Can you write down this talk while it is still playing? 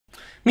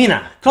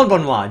Mina,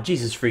 Konbanwa,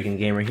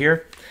 JesusFreakinGamer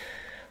here.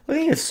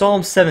 Looking at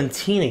Psalm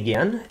 17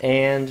 again,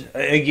 and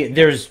again,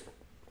 there's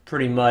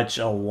pretty much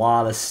a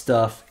lot of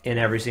stuff in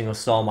every single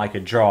psalm I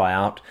could draw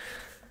out.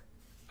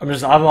 I'm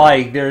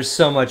like, there's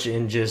so much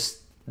in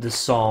just the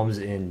psalms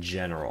in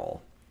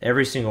general.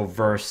 Every single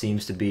verse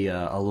seems to be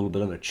a little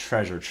bit of a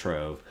treasure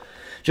trove.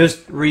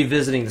 Just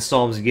revisiting the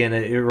Psalms again,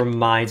 it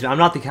reminds me, I'm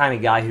not the kind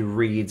of guy who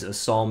reads a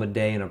psalm a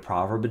day and a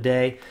proverb a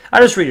day.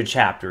 I just read a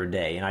chapter a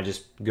day, and I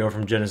just go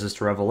from Genesis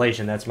to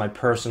Revelation. That's my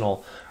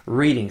personal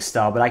reading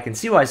style, but I can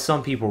see why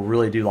some people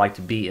really do like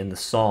to be in the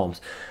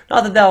Psalms.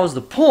 Not that that was the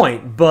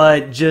point,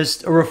 but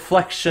just a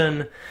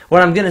reflection.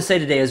 What I'm going to say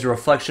today is a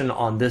reflection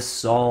on this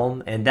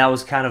psalm, and that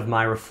was kind of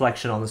my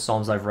reflection on the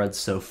Psalms I've read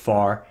so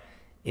far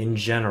in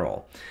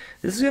general.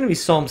 This is going to be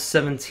Psalm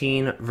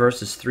 17,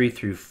 verses 3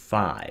 through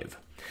 5.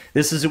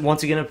 This is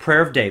once again a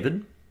prayer of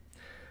David.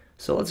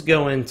 So let's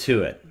go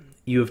into it.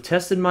 You have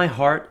tested my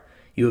heart.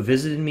 You have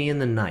visited me in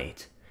the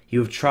night. You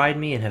have tried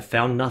me and have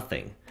found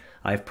nothing.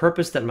 I have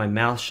purposed that my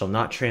mouth shall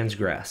not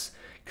transgress.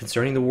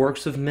 Concerning the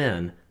works of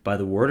men, by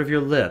the word of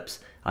your lips,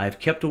 I have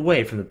kept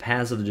away from the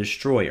paths of the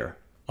destroyer.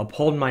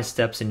 Uphold my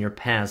steps in your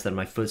paths that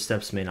my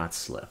footsteps may not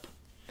slip.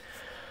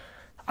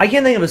 I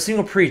can't think of a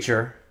single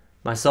preacher,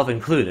 myself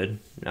included.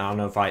 I don't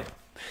know if I'm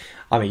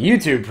a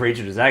YouTube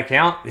preacher. Does that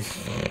count?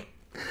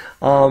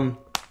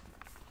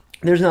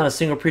 There's not a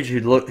single preacher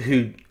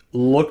who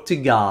look to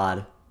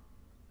God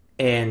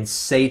and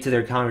say to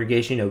their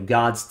congregation, you know,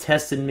 God's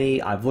tested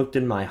me, I've looked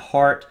in my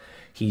heart,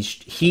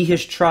 He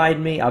has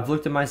tried me, I've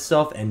looked at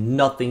myself, and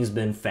nothing's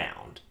been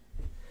found.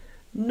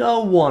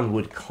 No one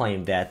would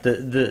claim that.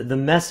 The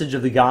message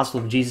of the gospel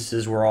of Jesus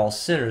is we're all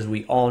sinners,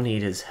 we all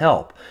need His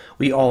help,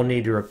 we all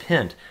need to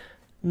repent.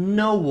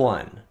 No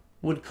one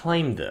would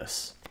claim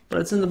this.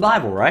 But it's in the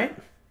Bible, right?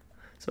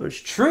 So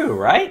it's true,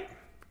 right?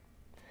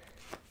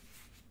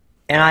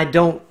 And I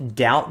don't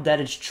doubt that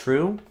it's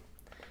true,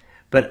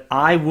 but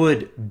I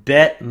would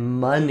bet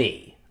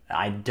money.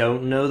 I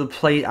don't know the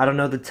place, I don't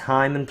know the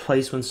time and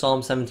place when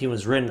Psalm 17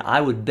 was written.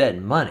 I would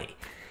bet money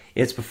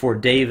it's before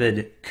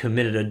David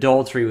committed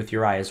adultery with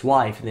Uriah's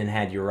wife and then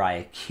had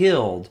Uriah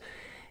killed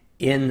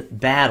in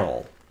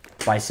battle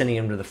by sending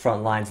him to the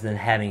front lines and then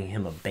having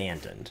him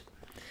abandoned.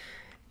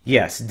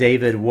 Yes,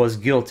 David was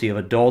guilty of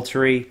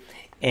adultery,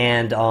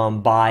 and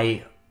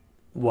by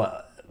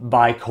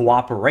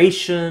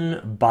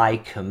cooperation, by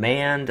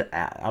command,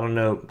 I don't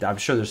know, I'm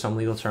sure there's some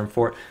legal term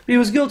for it, but he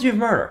was guilty of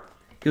murder.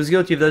 He was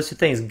guilty of those two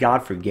things.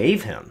 God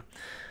forgave him.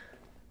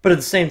 But at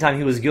the same time,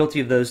 he was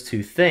guilty of those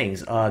two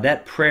things.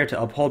 That prayer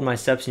to uphold my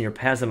steps in your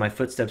paths that my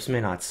footsteps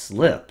may not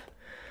slip.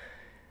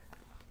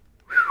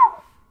 Whew.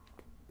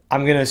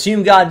 I'm going to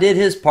assume God did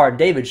his part.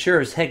 David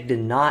sure as heck did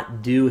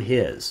not do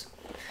his.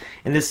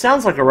 And this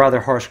sounds like a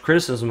rather harsh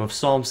criticism of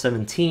Psalm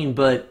 17,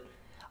 but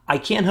I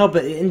can't help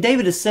it, and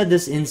David has said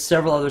this in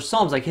several other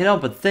psalms, I can't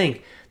help but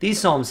think these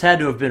psalms had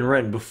to have been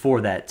written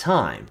before that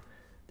time.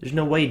 There's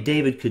no way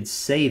David could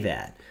say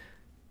that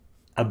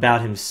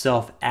about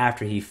himself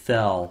after he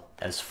fell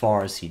as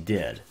far as he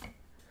did.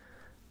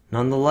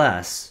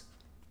 Nonetheless,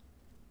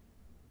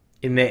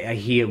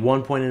 he at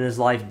one point in his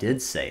life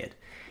did say it.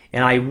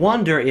 And I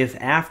wonder if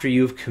after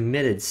you've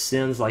committed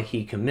sins like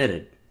he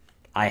committed,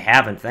 I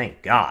haven't,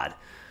 thank God,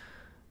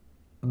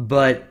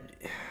 but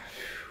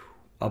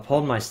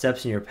uphold my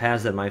steps in your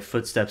paths that my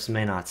footsteps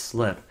may not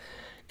slip.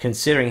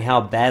 Considering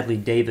how badly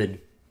David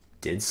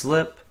did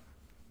slip,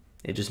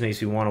 it just makes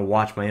me want to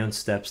watch my own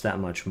steps that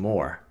much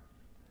more.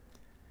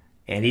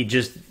 And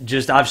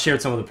I've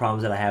shared some of the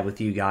problems that I have with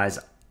you guys.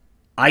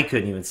 I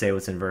couldn't even say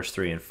what's in verse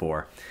 3 and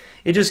 4.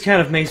 It just kind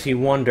of makes me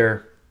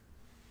wonder,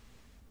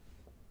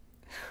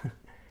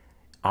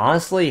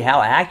 honestly,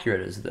 how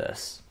accurate is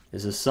this?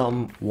 Is this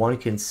something one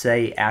can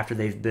say after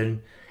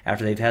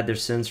they've had their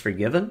sins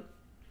forgiven?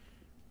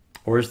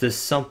 Or is this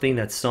something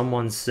that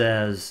someone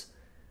says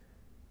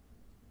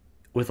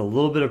with a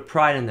little bit of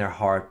pride in their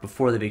heart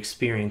before they've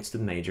experienced a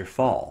major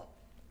fall?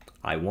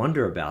 I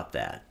wonder about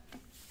that.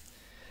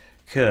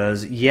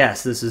 Because,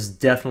 yes, this is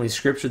definitely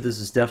Scripture, this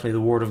is definitely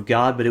the Word of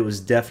God, but it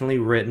was definitely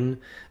written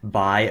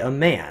by a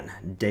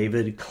man.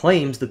 David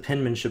claims the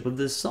penmanship of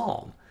this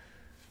psalm.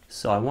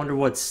 So I wonder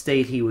what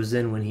state he was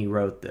in when he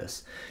wrote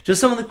this.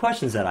 Just some of the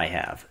questions that I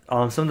have,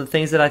 some of the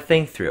things that I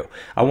think through.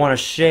 I want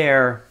to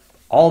share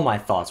all my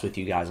thoughts with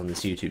you guys on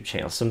this YouTube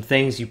channel. Some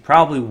things you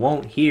probably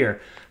won't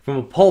hear from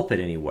a pulpit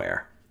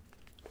anywhere.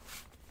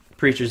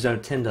 Preachers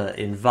don't tend to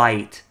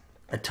invite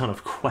a ton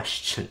of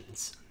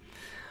questions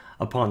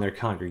upon their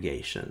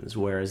congregations,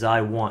 whereas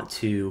I want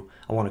to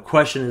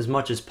question as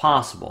much as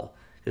possible,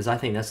 because I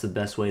think that's the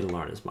best way to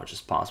learn as much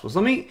as possible. So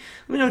let me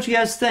know what you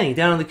guys think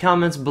down in the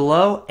comments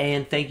below,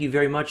 and thank you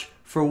very much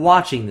for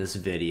watching this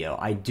video.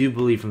 I do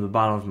believe from the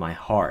bottom of my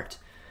heart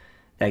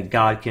that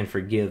God can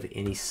forgive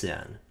any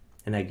sin,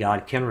 and that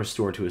God can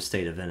restore to a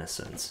state of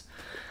innocence.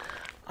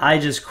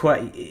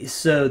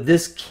 So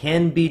this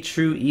can be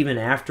true even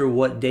after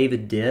what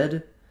David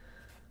did.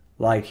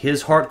 Like,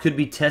 his heart could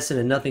be tested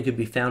and nothing could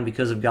be found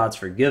because of God's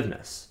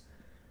forgiveness.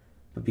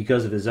 But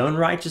because of his own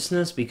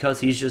righteousness,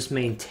 because he's just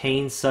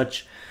maintained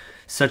such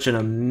an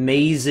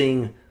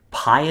amazing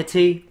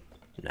piety,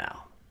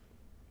 no.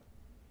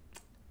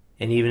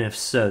 And even if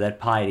so, that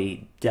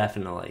piety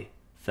definitely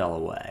fell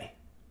away.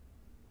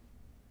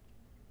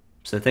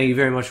 So thank you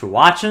very much for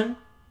watching.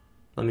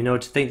 Let me know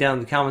what you think down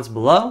in the comments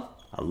below.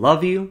 I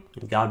love you,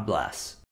 and God bless.